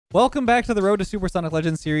Welcome back to the Road to Supersonic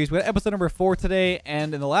Legends series. We had episode number 4 today,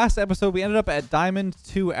 and in the last episode, we ended up at Diamond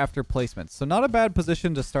 2 after placements. So not a bad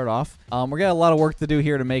position to start off. We're got a lot of work to do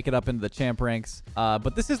here to make it up into the champ ranks.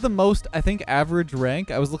 But this is the most, I think, average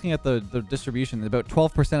rank. I was looking at the distribution. About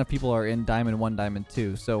 12% of people are in Diamond 1, Diamond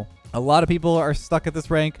 2. So a lot of people are stuck at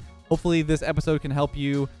this rank. Hopefully this episode can help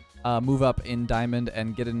you move up in Diamond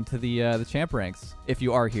and get into the champ ranks, if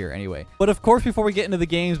you are here anyway. But of course, before we get into the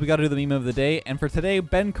games, we got to do the meme of the day. And for today,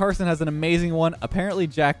 Ben Carson has an amazing one, apparently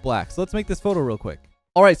Jack Black. So let's make this photo real quick.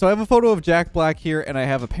 All right, so I have a photo of Jack Black here, and I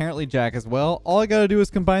have apparently Jack as well. All I got to do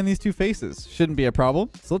is combine these two faces. Shouldn't be a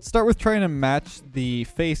problem. So let's start with trying to match the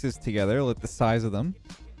faces together, like the size of them.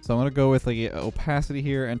 So I'm going to go with like opacity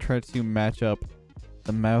here and try to match up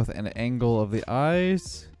the mouth and angle of the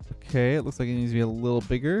eyes. Okay, it looks like it needs to be a little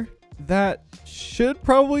bigger. That should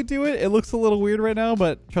probably do it. It looks a little weird right now,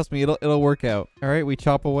 but trust me, it'll work out. All right, we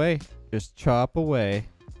chop away. Just chop away.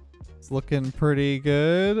 It's looking pretty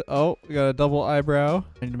good. Oh, we got a double eyebrow.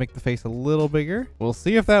 I need to make the face a little bigger. We'll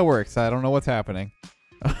see if that works. I don't know what's happening.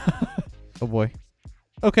 Oh boy.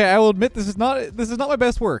 Okay, I will admit this is not my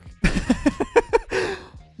best work.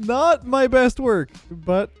 Not my best work,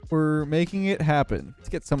 but we're making it happen. Let's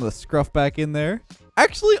get some of the scruff back in there.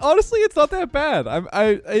 Actually, honestly, it's not that bad.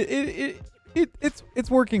 It's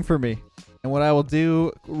working for me. And what I will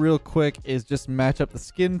do real quick is just match up the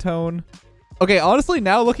skin tone. Okay, honestly,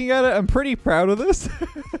 now looking at it, I'm pretty proud of this.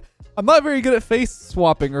 I'm not very good at face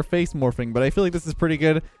swapping or face morphing, but I feel like this is pretty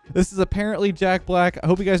good. This is apparently Jack Black. I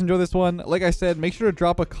hope you guys enjoy this one. Like I said, make sure to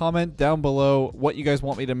drop a comment down below what you guys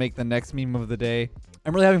want me to make the next meme of the day.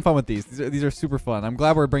 I'm really having fun with these. These are super fun. I'm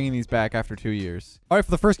glad we're bringing these back after 2 years. All right, for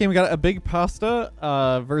the first game, we got a Big Pasta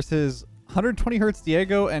versus 120 Hertz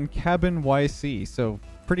Diego and Cabin YC. So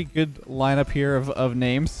pretty good lineup here of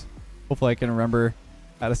names. Hopefully I can remember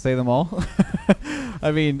how to say them all.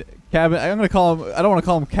 I mean, Cabin, I'm going to call him, I don't want to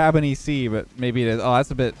call him Cabin EC, but maybe it is. Oh, that's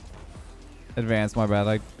a bit advanced. My bad.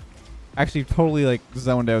 I actually totally like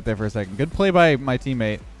zoned out there for a second. Good play by my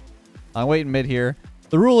teammate. I'm waiting mid here.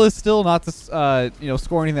 The rule is still not to,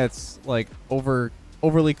 score anything that's like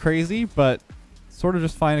overly crazy, but sort of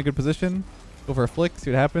just find a good position, go for a flick,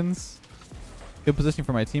 see what happens. Good position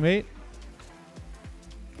for my teammate.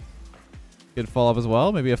 Good follow up as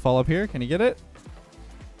well. Maybe a follow up here. Can you get it?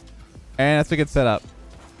 And that's a good setup.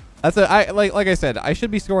 That's like I said, I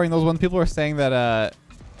should be scoring those ones. People are saying that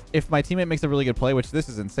if my teammate makes a really good play, which this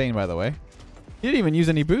is insane by the way. He didn't even use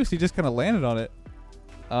any boost. He just kind of landed on it.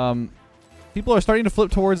 People are starting to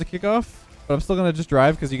flip towards the kickoff, but I'm still going to just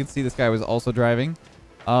drive because you can see this guy was also driving.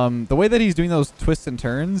 The way that he's doing those twists and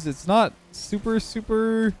turns, it's not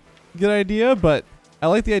super good idea, but I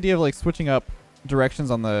like the idea of like switching up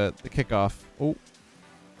directions on the kickoff. Oh,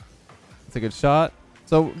 that's a good shot.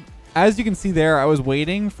 So as you can see there, I was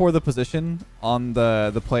waiting for the position on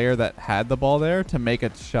the player that had the ball there to make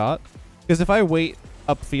a shot. Because if I wait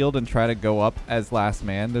upfield and try to go up as last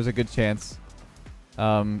man, there's a good chance.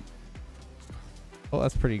 Oh,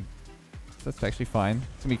 that's actually fine.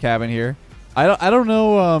 It's gonna be Cabin here. I don't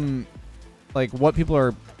know like what people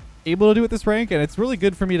are able to do at this rank, and it's really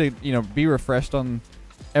good for me to be refreshed on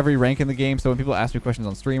every rank in the game. So when people ask me questions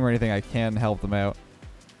on stream or anything, I can help them out.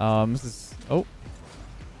 Oh,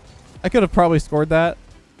 I could have probably scored that.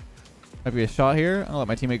 Might be a shot here. I'll let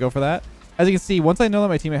my teammate go for that. As you can see, once I know that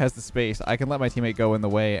my teammate has the space, I can let my teammate go in the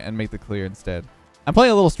way and make the clear instead. I'm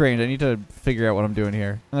playing a little strange. I need to figure out what I'm doing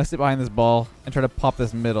here. I'm going to sit behind this ball and try to pop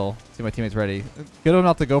this middle. See if my teammate's ready. Good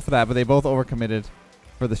enough to go for that, but they both overcommitted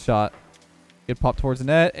for the shot. Good pop towards the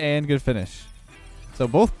net and good finish. So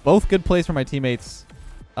both good plays for my teammates.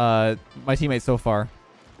 My teammates so far.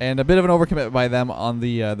 And a bit of an overcommit by them on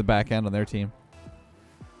the back end on their team.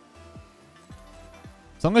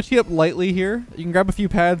 So I'm going to cheat up lightly here. You can grab a few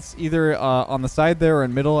pads either on the side there or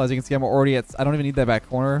in middle. As you can see, I'm already at... I don't even need that back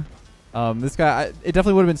corner. This guy, it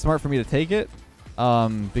definitely would have been smart for me to take it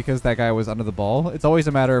because that guy was under the ball. It's always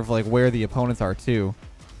a matter of like where the opponents are too,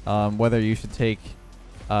 whether you should take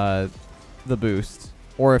the boost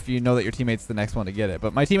or if you know that your teammate's the next one to get it.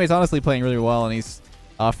 But my teammate's honestly playing really well, and he's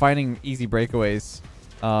finding easy breakaways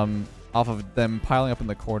off of them piling up in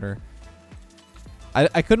the corner.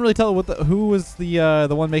 I couldn't really tell who was the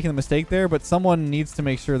one making the mistake there, but someone needs to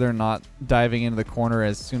make sure they're not diving into the corner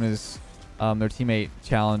as soon as their teammate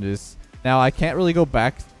challenges. Now, I can't really go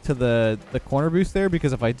back to the corner boost there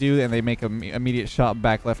because if I do and they make an immediate shot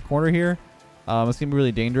back left corner here, it's going to be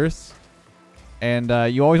really dangerous. And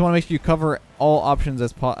you always want to make sure you cover all options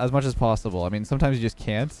as much as possible. I mean, sometimes you just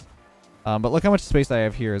can't. But look how much space I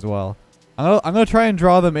have here as well. I'm gonna try and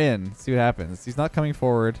draw them in, see what happens. He's not coming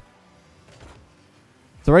forward.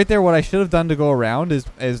 So right there, what I should have done to go around is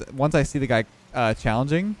once I see the guy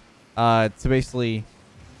challenging, to basically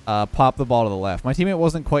pop the ball to the left. My teammate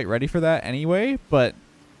wasn't quite ready for that anyway, but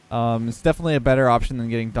it's definitely a better option than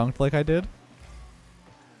getting dunked like I did.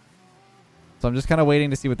 So I'm just kind of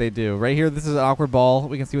waiting to see what they do. Right here, this is an awkward ball.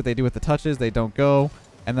 We can see what they do with the touches. They don't go.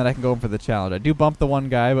 And then I can go in for the challenge. I do bump the one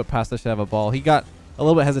guy, but Pasta should have a ball. He got a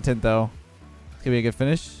little bit hesitant, though. It's going to be a good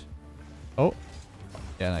finish. Oh.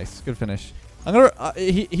 Yeah, nice. Good finish. I'm gonna.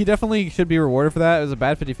 He definitely should be rewarded for that. It was a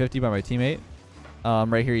bad 50-50 by my teammate.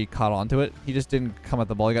 Right here, he caught onto it. He just didn't come at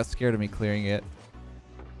the ball. He got scared of me clearing it.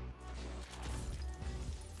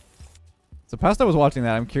 So Pasta was watching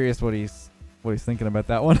that. I'm curious what he's thinking about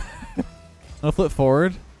that one. I'm going to flip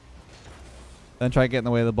forward. Then try to get in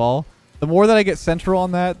the way of the ball. The more that I get central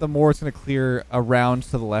on that, the more it's going to clear around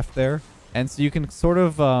to the left there. And so you can sort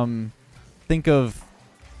of think of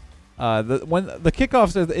when the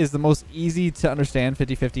kickoffs is the most easy to understand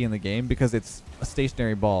 50-50 in the game because it's a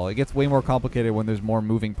stationary ball. It gets way more complicated when there's more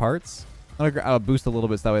moving parts. I'm going to boost a little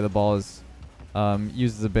bit so that way the ball is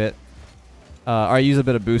uses a bit. Or I use a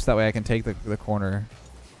bit of boost that way I can take the corner.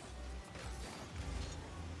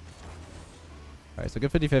 All right, so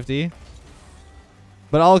good 50-50.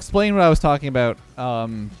 But I'll explain what I was talking about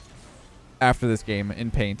after this game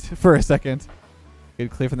in paint for a second.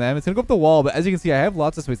 Good clear from them. It's going to go up the wall, but as you can see, I have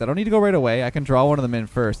lots of space. I don't need to go right away. I can draw one of them in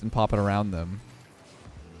first and pop it around them.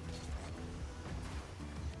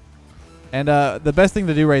 And the best thing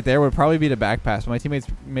to do right there would probably be to back pass. My teammates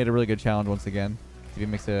made a really good challenge once again. See if he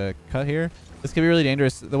makes a cut here. This could be really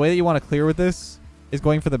dangerous. The way that you want to clear with this is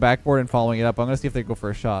going for the backboard and following it up. I'm going to see if they go for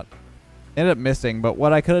a shot. Ended up missing, but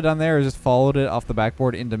what I could have done there is just followed it off the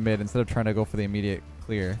backboard into mid instead of trying to go for the immediate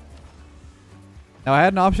clear. Now, I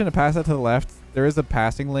had an option to pass that to the left. There is a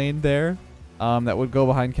passing lane there that would go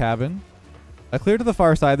behind cabin. I cleared to the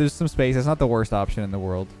far side. There's some space. It's not the worst option in the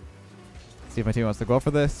world. Let's see if my team wants to go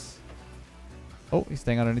for this. Oh, he's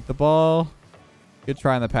staying underneath the ball. Good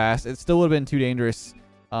try on the pass. It still would have been too dangerous,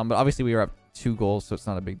 but obviously we were up 2 goals, so it's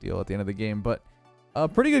not a big deal at the end of the game. But a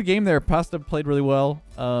pretty good game there. Pasta played really well.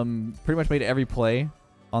 Pretty much made every play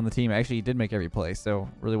on the team. Actually, he did make every play, so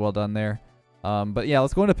really well done there. But yeah,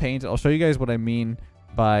 let's go into paint. I'll show you guys what I mean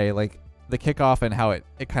by like the kickoff and how it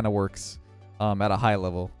kind of works at a high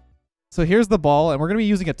level. So here's the ball, and we're going to be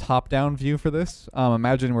using a top-down view for this.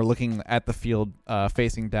 Imagine we're looking at the field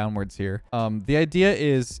facing downwards here. The idea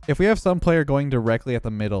is if we have some player going directly at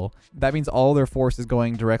the middle, that means all their force is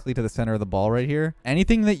going directly to the center of the ball right here.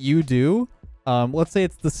 Anything that you do, let's say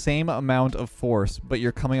it's the same amount of force, but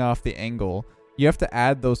you're coming off the angle. You have to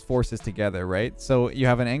add those forces together, right? So you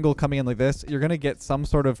have an angle coming in like this. You're going to get some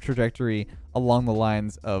sort of trajectory along the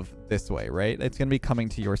lines of this way, right? It's going to be coming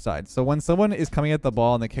to your side. So when someone is coming at the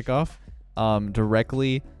ball on the kickoff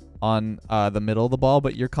directly on the middle of the ball,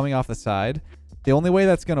 but you're coming off the side, the only way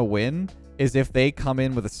that's going to win is if they come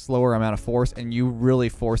in with a slower amount of force and you really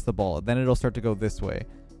force the ball. Then it'll start to go this way.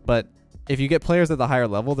 But if you get players at the higher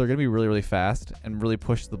level, they're going to be really, really fast and really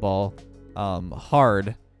push the ball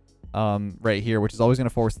hard right here, which is always going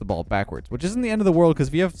to force the ball backwards, which isn't the end of the world because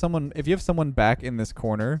if you have someone back in this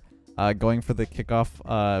corner going for the kickoff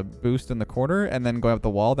boost in the corner and then going up the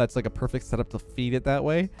wall, that's like a perfect setup to feed it that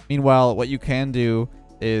way. Meanwhile, what you can do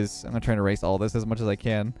is, I'm going to try to erase all this as much as I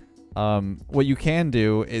can. What you can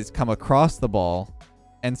do is come across the ball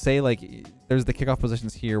and say like there's the kickoff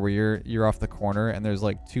positions here where you're off the corner and there's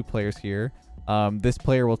like 2 players here. This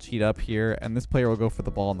player will cheat up here and this player will go for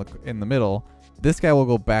the ball in the middle. This guy will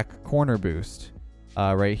go back corner boost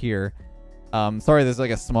right here. Sorry, there's like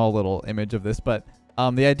a small little image of this, but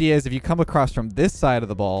the idea is if you come across from this side of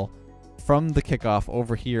the ball, from the kickoff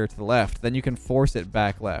over here to the left, then you can force it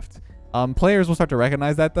back left. Players will start to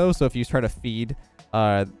recognize that though, so if you try to feed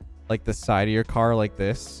like the side of your car like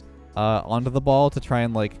this onto the ball to try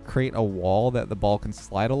and like create a wall that the ball can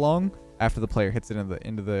slide along after the player hits it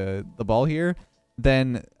into the ball here,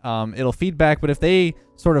 then it'll feed back. But if they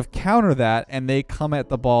sort of counter that and they come at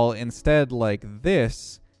the ball instead like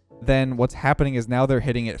this, then what's happening is now they're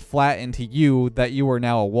hitting it flat into you, that you are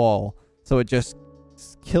now a wall. So it just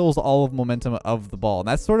kills all of momentum of the ball. And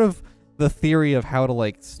that's sort of the theory of how to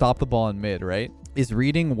like stop the ball in mid, right? Is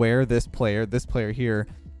reading where this player here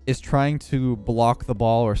is trying to block the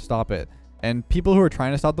ball or stop it. And people who are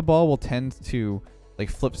trying to stop the ball will tend to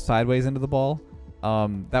like flip sideways into the ball.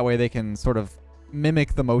 That way they can sort of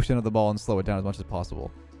mimic the motion of the ball and slow it down as much as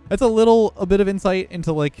possible. That's a bit of insight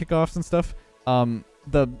into like kickoffs and stuff.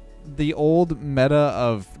 The old meta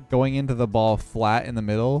of going into the ball flat in the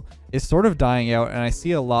middle is sort of dying out, and I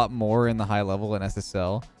see a lot more in the high level in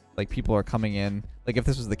SSL. Like people are coming in like if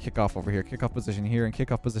this was the kickoff over here, kickoff position here and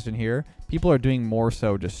kickoff position here, people are doing more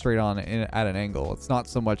so just straight on at an angle. It's not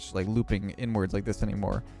so much like looping inwards like this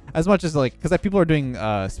anymore, as much as like, because people are doing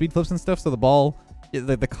speed flips and stuff, so the ball,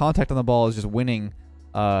 the contact on the ball is just winning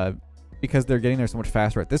because they're getting there so much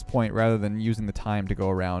faster at this point rather than using the time to go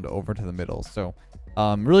around over to the middle. So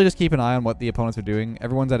really just keep an eye on what the opponents are doing.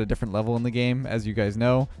 Everyone's at a different level in the game, as you guys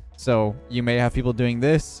know, so you may have people doing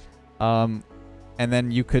this, and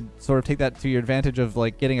then you could sort of take that to your advantage of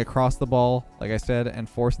like getting across the ball, like I said, and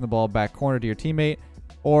forcing the ball back corner to your teammate.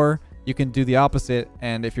 Or you can do the opposite,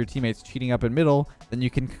 and if your teammate's cheating up in middle, then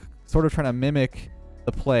you can sort of try to mimic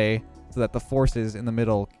the play so that the forces in the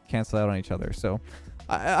middle cancel out on each other. So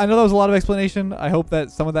I know that was a lot of explanation. I hope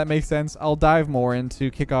that some of that makes sense. I'll dive more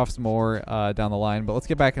into kickoffs more down the line, but let's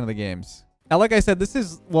get back into the games. Now, like I said, this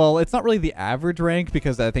is, well, it's not really the average rank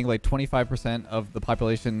because I think like 25% of the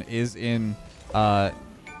population is in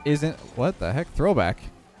isn't, what the heck, throwback.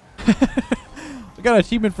 We got an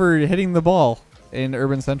achievement for hitting the ball in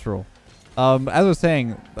Urban Central. As I was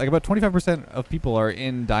saying, like about 25% of people are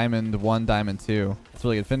in Diamond 1, Diamond 2. That's a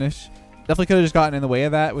really good finish. Definitely could have just gotten in the way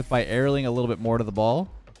of that by aerialing a little bit more to the ball.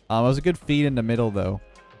 It was a good feed in the middle though,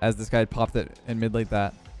 as this guy popped it in mid like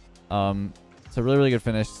that. So really good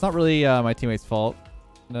finish. It's not really my teammate's fault.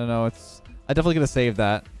 No, it's, I definitely could have saved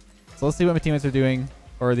that. So let's see what my teammates are doing.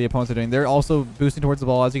 Or the opponents are doing. They're also boosting towards the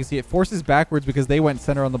ball. As you can see, it forces backwards because they went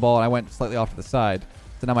center on the ball and I went slightly off to the side.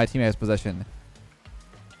 So now my teammate has possession.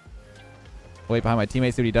 Wait behind my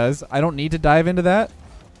teammate, see what he does. I don't need to dive into that.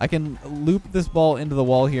 I can loop this ball into the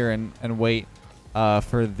wall here and wait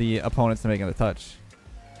for the opponents to make a touch.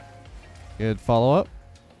 Good follow-up.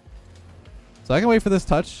 So I can wait for this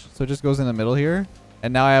touch. So it just goes in the middle here.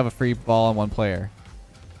 And now I have a free ball on one player.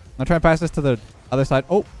 I'm going to try and pass this to the other side.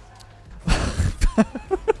 Oh!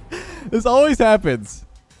 This always happens.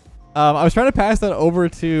 I was trying to pass that over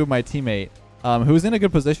to my teammate, who was in a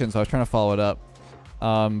good position, so I was trying to follow it up.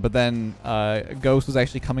 But then Ghost was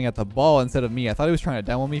actually coming at the ball instead of me. I thought he was trying to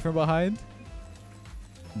demo me from behind,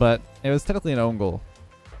 but it was technically an own goal.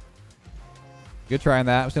 Good try on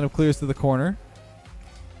that. I'm just going to clear this to the corner.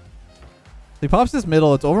 He pops this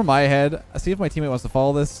middle. It's over my head. I'll see if my teammate wants to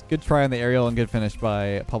follow this. Good try on the aerial and good finish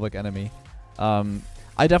by Public Enemy.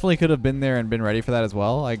 I definitely could have been there and been ready for that as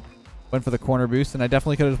well. I went for the corner boost, and I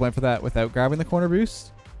definitely could have just went for that without grabbing the corner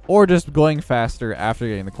boost, or just going faster after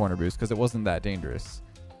getting the corner boost because it wasn't that dangerous.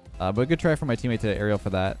 But a good try from my teammate to aerial for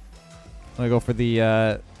that. I'm gonna go for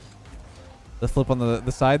the flip on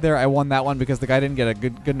the side there. I won that one because the guy didn't get a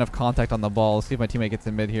good enough contact on the ball. Let's see if my teammate gets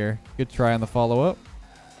in mid here. Good try on the follow up.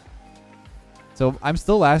 So I'm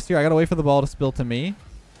still last here. I gotta wait for the ball to spill to me.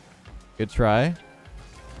 Good try.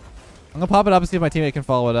 I'm going to pop it up and see if my teammate can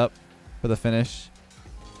follow it up for the finish.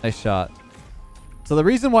 Nice shot. So the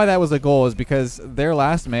reason why that was a goal is because their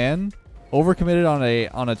last man overcommitted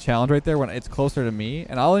on a challenge right there when it's closer to me.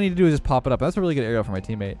 And all I need to do is just pop it up. That's a really good aerial for my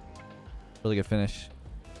teammate. Really good finish.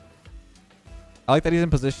 I like that he's in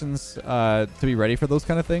positions to be ready for those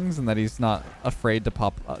kind of things and that he's not afraid to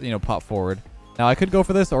pop forward. Now I could go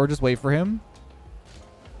for this or just wait for him.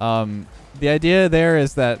 The idea there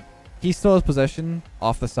is that he still has possession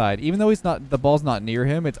off the side. Even though the ball's not near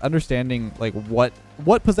him, it's understanding like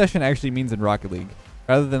what possession actually means in Rocket League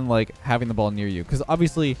rather than like having the ball near you. Because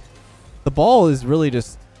obviously the ball is really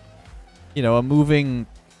just, a moving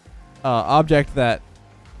object that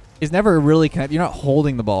is never really connected. You're not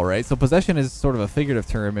holding the ball, right? So possession is sort of a figurative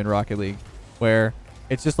term in Rocket League where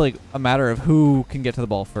it's just like a matter of who can get to the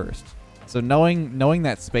ball first. So knowing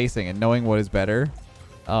that spacing and knowing what is better,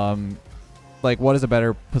 like what is a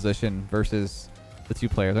better position versus the two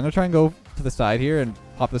players. I'm going to try and go to the side here and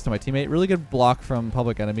pop this to my teammate. Really good block from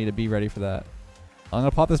Public Enemy to be ready for that. I'm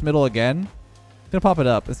going to pop this middle again. I'm going to pop it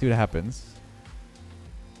up. Let's see what happens.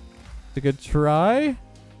 It's a good try.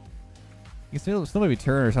 You can still maybe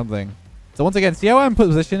turn or something. So once again, see how I'm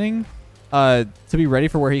positioning to be ready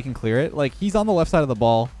for where he can clear it? Like he's on the left side of the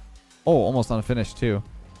ball. Oh, almost unfinished too.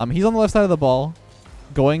 He's on the left side of the ball,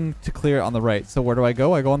 going to clear it on the right. So where do I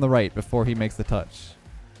go? I go on the right before he makes the touch.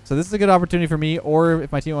 So this is a good opportunity for me, or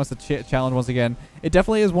if my team wants to challenge once again. It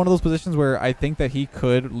definitely is one of those positions where I think that he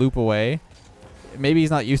could loop away. Maybe he's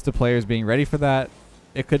not used to players being ready for that.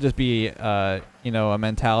 It could just be, a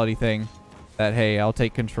mentality thing that, hey, I'll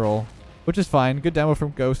take control, which is fine. Good demo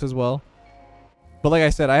from Ghost as well. But like I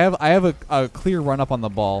said, I have a clear run up on the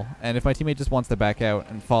ball, and if my teammate just wants to back out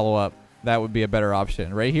and follow up, that would be a better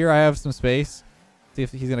option. Right here, I have some space. See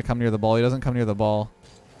if he's going to come near the ball. He doesn't come near the ball.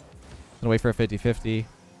 I'm going to wait for a 50-50.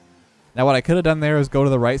 Now, what I could have done there is go to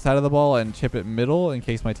the right side of the ball and chip it middle in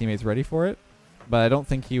case my teammate's ready for it. But I don't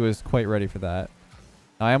think he was quite ready for that.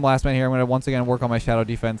 Now I am last man here. I'm going to once again work on my shadow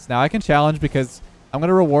defense. Now I can challenge because I'm going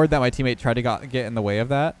to reward that my teammate tried to get in the way of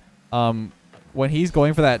that. When he's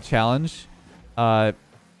going for that challenge,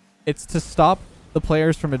 it's to stop the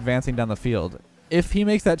players from advancing down the field. If he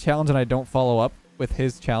makes that challenge and I don't follow up with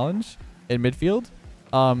his challenge in midfield,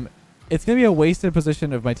 it's going to be a wasted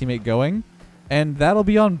position of my teammate going. And that'll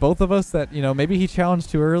be on both of us that, you know, maybe he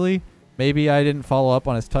challenged too early. Maybe I didn't follow up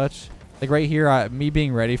on his touch. Like right here, me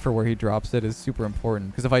being ready for where he drops it is super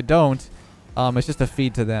important. Because if I don't, it's just a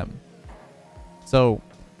feed to them. So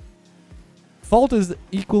fault is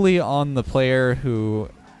equally on the player who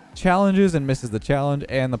challenges and misses the challenge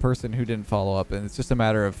and the person who didn't follow up. And it's just a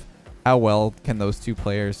matter of how well can those two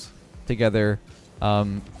players together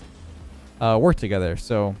work together.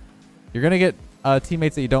 So you're going to get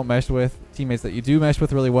teammates that you don't mesh with, teammates that you do mesh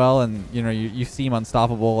with really well, and you know you seem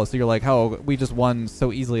unstoppable. So you're like, oh, we just won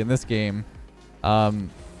so easily in this game.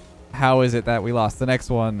 How is it that we lost the next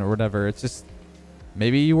one or whatever? It's just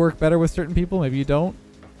maybe you work better with certain people, maybe you don't.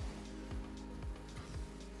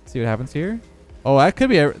 See what happens here. Oh, that could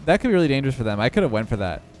be really dangerous for them. I could have went for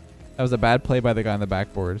that. That was a bad play by the guy on the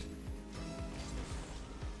backboard.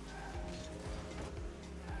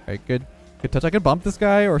 All right, good touch. I could bump this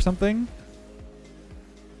guy or something.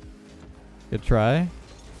 Good try. I'm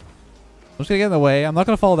just gonna get in the way. I'm not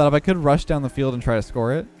gonna follow that up. I could rush down the field and try to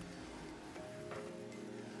score it.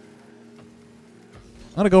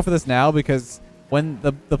 I'm gonna go for this now because when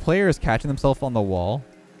the player is catching themselves on the wall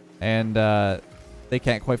and they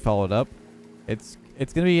can't quite follow it up, it's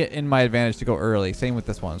gonna be in my advantage to go early. Same with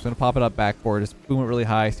this one. I'm just gonna pop it up backboard, just boom it really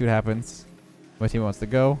high, see what happens. My team wants to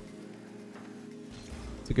go.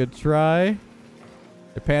 It's a good try.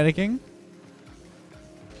 They're panicking.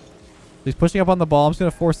 He's pushing up on the ball. I'm just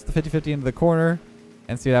going to force the 50-50 into the corner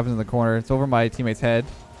and see what happens in the corner. It's over my teammate's head.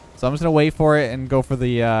 So I'm just going to wait for it and go for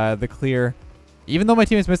the clear. Even though my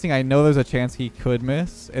teammate's missing, I know there's a chance he could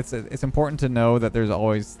miss. It's important to know that there's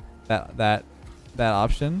always that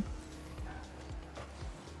option.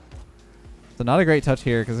 So not a great touch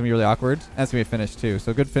here because it's going to be really awkward. That's going to be a finish too.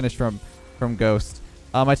 So good finish from Ghost.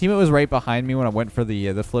 My teammate was right behind me when I went for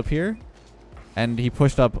the flip here. And he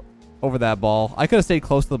pushed up over that ball. I could have stayed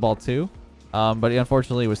close to the ball too, but he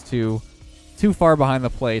unfortunately was too far behind the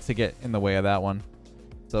play to get in the way of that one.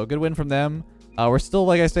 So good win from them. We're still,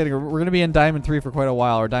 like I said, we're going to be in Diamond 3 for quite a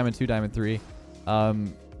while, or Diamond 2, Diamond 3.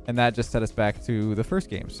 And that just set us back to the first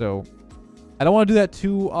game. So I don't want to do that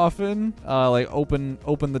too often, like open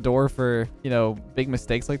the door for, you know, big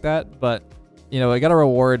mistakes like that. But, you know, I got to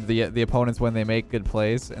reward the opponents when they make good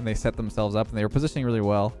plays and they set themselves up and they were positioning really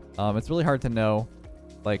well. It's really hard to know.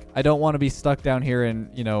 Like, I don't want to be stuck down here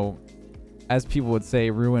and, you know, as people would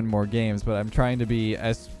say, ruin more games. But I'm trying to be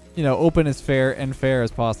as, you know, open as fair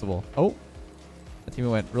as possible. Oh, the team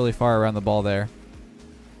went really far around the ball there. So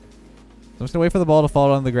I'm just going to wait for the ball to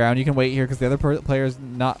fall on the ground. You can wait here because the other player's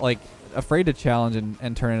not, like, afraid to challenge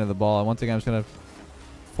and turn into the ball. And once again, I'm just going to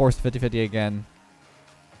force 50-50 again.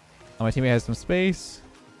 My teammate has some space.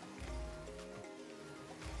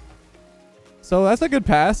 So that's a good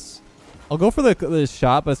pass. I'll go for the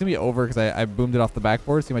shot, but it's going to be over because I boomed it off the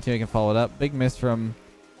backboard. See my teammate can follow it up. Big miss from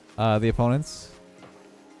the opponents.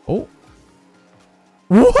 Oh.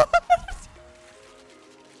 What?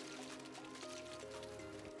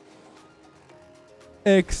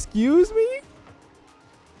 Excuse me?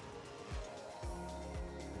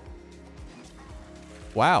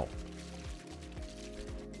 Wow.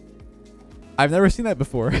 I've never seen that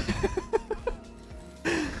before.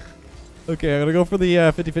 Okay, I'm going to go for the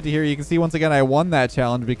 50-50 here. You can see, once again, I won that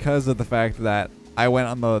challenge because of the fact that I went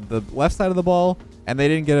on the left side of the ball, and they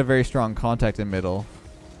didn't get a very strong contact in middle.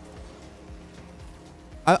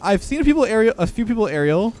 I've seen a few people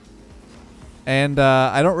aerial, and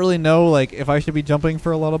I don't really know, like, if I should be jumping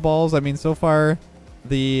for a lot of balls. I mean, so far,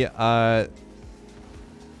 the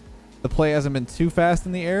play hasn't been too fast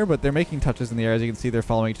in the air, but they're making touches in the air. As you can see, they're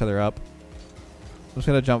following each other up. I'm just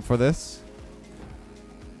going to jump for this.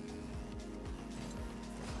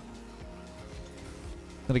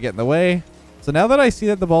 Going to get in the way. So now that I see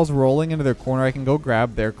that the ball's rolling into their corner, I can go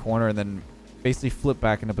grab their corner and then basically flip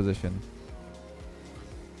back into position.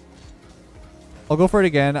 I'll go for it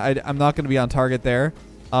again. I'm not going to be on target there.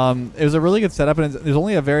 It was a really good setup, and there's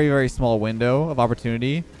only a very, very small window of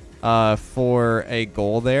opportunity for a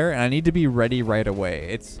goal there, and I need to be ready right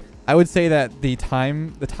away. I would say that the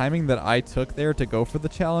timing that I took there to go for the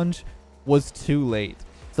challenge was too late.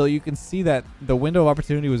 So you can see that the window of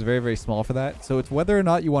opportunity was very, very small for that. So it's whether or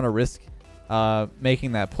not you want to risk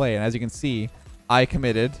making that play. And as you can see, I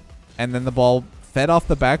committed, and then the ball fed off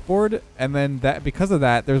the backboard, and then because of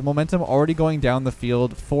that, there's momentum already going down the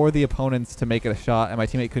field for the opponents to make it a shot, and my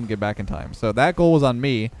teammate couldn't get back in time. So that goal was on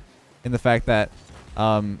me, in the fact that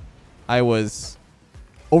I was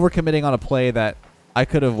overcommitting on a play that I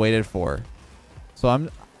could have waited for. So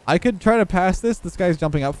I could try to pass this. This guy's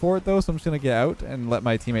jumping up for it though, so I'm just gonna get out and let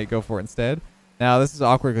my teammate go for it instead. Now this is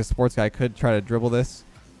awkward because sports guy could try to dribble this.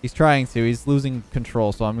 He's trying to. He's losing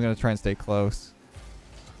control, so I'm gonna try and stay close.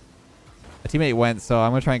 My teammate went, so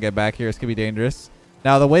I'm gonna try and get back here. It's gonna be dangerous.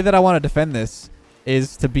 Now the way that I want to defend this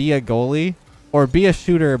is to be a goalie or be a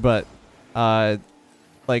shooter, but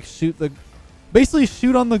like basically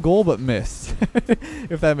shoot on the goal but miss,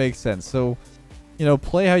 if that makes sense. So, you know,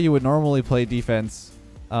 play how you would normally play defense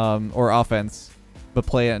or offense, but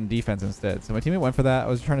play it in defense instead. So my teammate went for that. I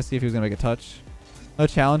was trying to see if he was gonna make a touch. A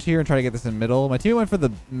challenge here and try to get this in middle. My teammate went for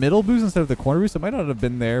the middle boost instead of the corner boost. It might not have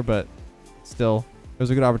been there, but still. There's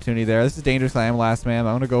a good opportunity there. This is dangerous. I am last man.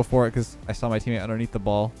 I'm going to go for it because I saw my teammate underneath the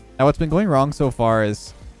ball. Now, what's been going wrong so far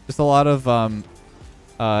is just a lot of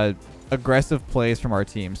aggressive plays from our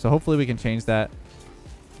team. So hopefully we can change that.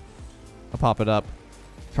 I'll pop it up.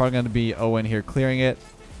 Probably going to be Owen here clearing it.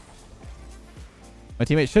 My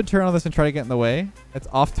teammate should turn on this and try to get in the way. It's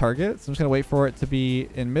off target, so I'm just going to wait for it to be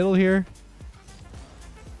in middle here.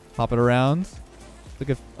 Pop it around. Look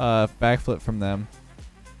at backflip from them.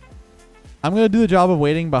 I'm going to do the job of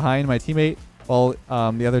waiting behind my teammate while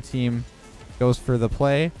the other team goes for the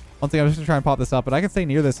play. One thing, I'm just going to try and pop this up, but I can stay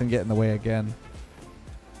near this and get in the way again.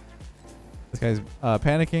 This guy's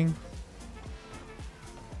panicking.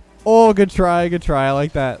 Oh, good try. Good try. I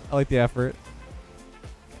like that. I like the effort.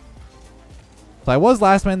 So I was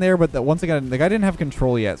last man there, but once again, the guy didn't have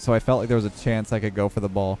control yet, so I felt like there was a chance I could go for the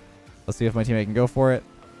ball. Let's see if my teammate can go for it.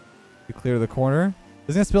 We clear the corner.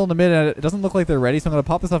 It's going to spill in the mid, and it doesn't look like they're ready, so I'm going to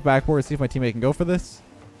pop this off backboard and see if my teammate can go for this.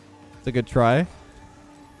 It's a good try.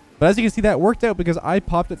 But as you can see, that worked out because I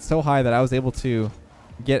popped it so high that I was able to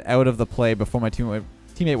get out of the play before my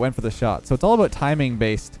teammate went for the shot. So it's all about timing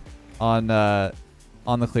based on the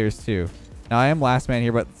clears too. Now I am last man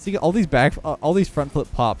here, but see all these front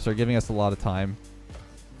flip pops are giving us a lot of time.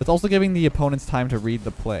 It's also giving the opponents time to read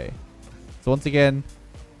the play. So once again,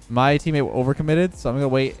 my teammate overcommitted, so I'm going to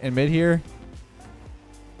wait in mid here.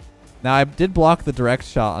 Now, I did block the direct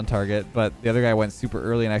shot on target, but the other guy went super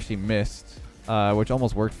early and actually missed, which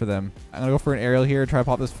almost worked for them. I'm going to go for an aerial here, try to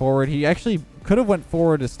pop this forward. He actually could have went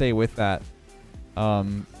forward to stay with that.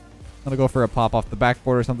 I'm going to go for a pop off the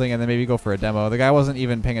backboard or something, and then maybe go for a demo. The guy wasn't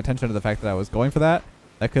even paying attention to the fact that I was going for that.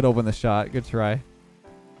 That could open the shot. Good try.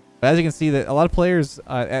 But as you can see, that a lot of players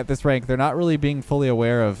at this rank, they're not really being fully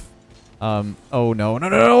aware of... oh, no.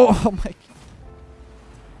 Oh, my...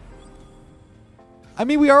 I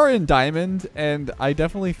mean, we are in Diamond, and I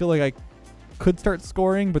definitely feel like I could start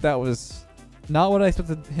scoring, but that was not what I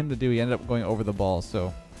expected him to do. He ended up going over the ball,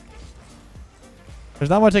 so there's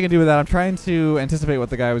not much I can do with that. I'm trying to anticipate what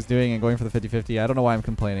the guy was doing and going for the 50-50. I don't know why I'm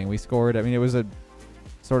complaining. We scored. I mean, it was a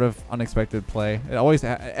sort of unexpected play. It always,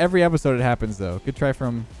 every episode it happens, though. Good try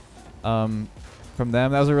from them. That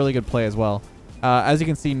was a really good play as well. As you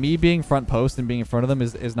can see, me being front post and being in front of them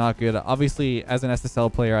is not good. Obviously, as an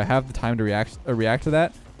SSL player, I have the time to react to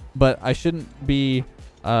that, but I shouldn't be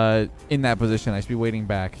in that position. I should be waiting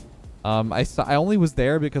back. I only was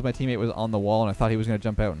there because my teammate was on the wall, and I thought he was going to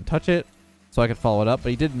jump out and touch it, so I could follow it up, but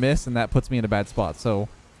he did miss, and that puts me in a bad spot. So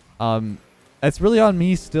it's really on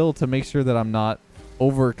me still to make sure that I'm not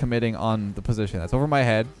over-committing on the position. That's over my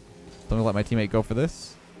head, so I'm going to let my teammate go for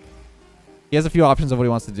this. He has a few options of what he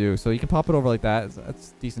wants to do, so you can pop it over like that.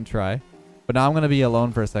 That's a decent try. But now I'm going to be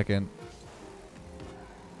alone for a second.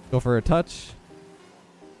 Go for a touch.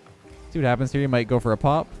 See what happens here. You might go for a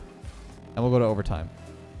pop. And we'll go to overtime.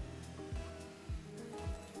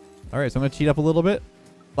 Alright, so I'm going to cheat up a little bit.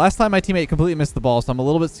 Last time my teammate completely missed the ball, so I'm a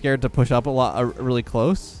little bit scared to push up really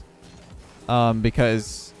close.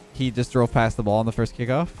 Because he just drove past the ball on the first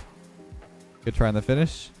kickoff. Good try on the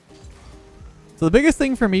finish. So the biggest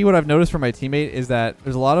thing for me, what I've noticed from my teammate, is that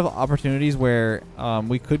there's a lot of opportunities where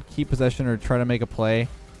we could keep possession or try to make a play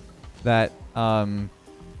that... I'm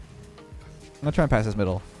going to try and pass this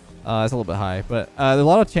middle. It's a little bit high. But there's a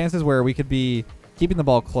lot of chances where we could be keeping the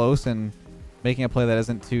ball close and making a play that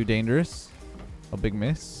isn't too dangerous. A big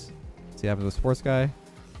miss. See what happens with sports guy.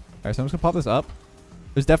 Alright, so I'm just going to pop this up.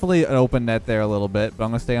 There's definitely an open net there a little bit, but I'm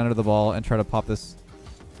going to stay under the ball and try to pop this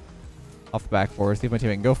off the backboard. See if my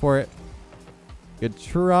teammate can go for it. Good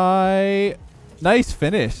try. Nice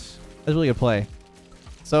finish. That's a really good play.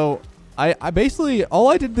 So I basically, all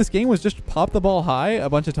I did this game was just pop the ball high a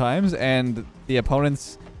bunch of times, and the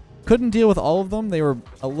opponents couldn't deal with all of them. They were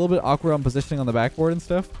a little bit awkward on positioning on the backboard and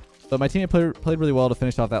stuff. But my teammate played really well to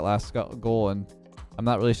finish off that last goal, and I'm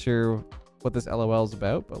not really sure what this LOL is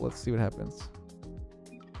about, but let's see what happens.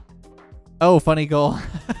 Oh, funny goal.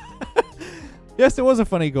 Yes, it was a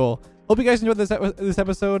funny goal. Hope you guys enjoyed this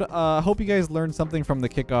episode. Hope you guys learned something from the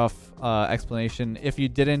kickoff explanation. If you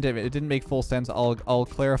didn't, if it didn't make full sense, I'll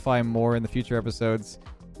clarify more in the future episodes.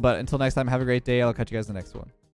 But until next time, have a great day. I'll catch you guys in the next one.